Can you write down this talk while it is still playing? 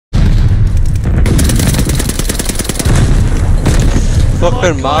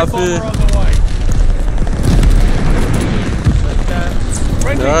Fucking Mafi.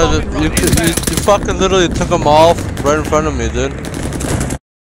 Yeah, you fucking literally took them off right in front of me, dude.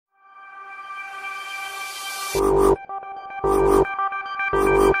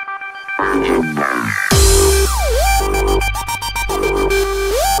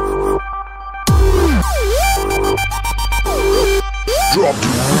 Drop.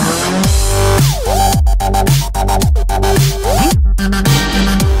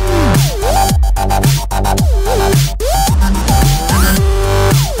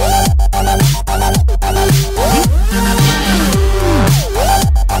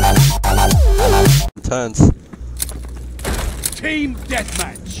 10s. Team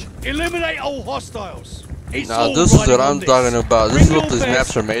deathmatch. Eliminate all hostiles. It's Nah, all this is riding what on I'm this. talking about. This is what these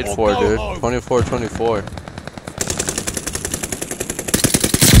maps are made or for, go dude. home. 24-24.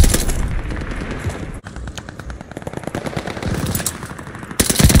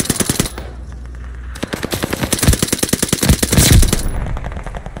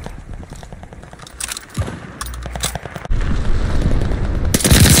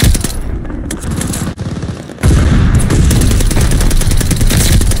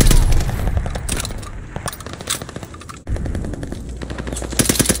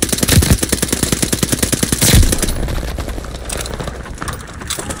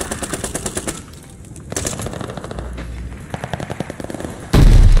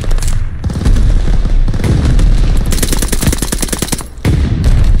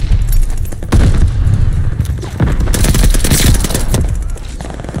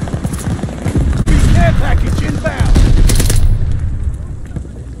 Package inbound.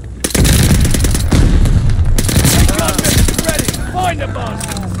 Gun ready. Find the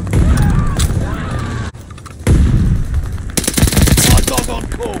bastards. Our dog on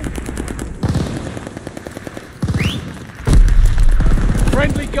call.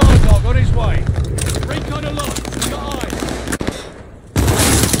 Friendly guard dog on his way. Recon aloft. Got eyes.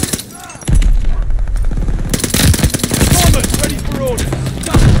 Bombers ready for orders.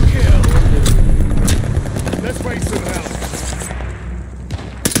 Double kill. Let's raise some hell.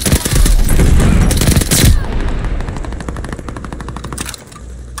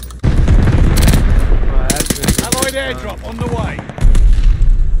 Allied airdrop on the way.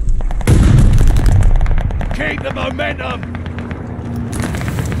 Keep the momentum.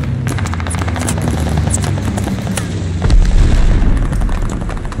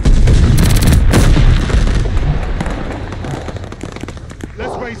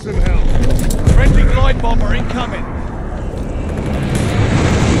 Let's raise some hell. Friendly glide bomber incoming.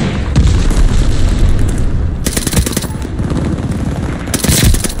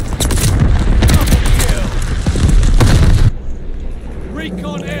 Double kill.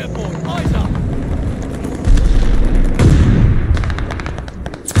 Recon airborne. Eyes up.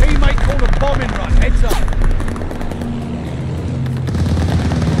 Teammate called a bombing run. Heads up.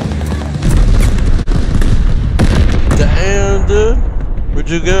 Damn, dude. What'd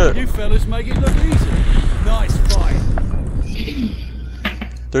you get? You fellas make it look easy. Nice fight.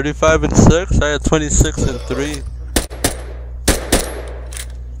 35 and 6. I had 26 and 3.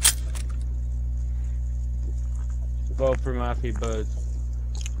 Vote for Mafibudz.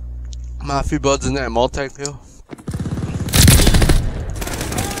 Mafibudz in that multi-kill.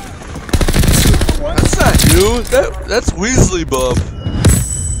 That's not you. That's Weasley Bub.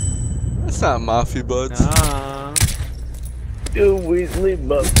 That's not Mafibudz. Nah. You Weasley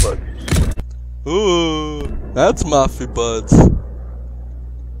motherfucker. Ooh, that's Mafibudz.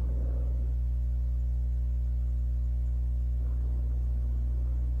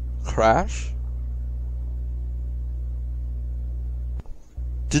 Crash?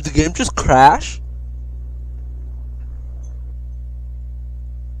 Did the game just crash?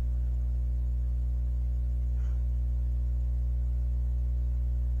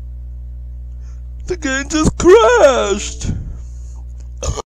 The game just crashed!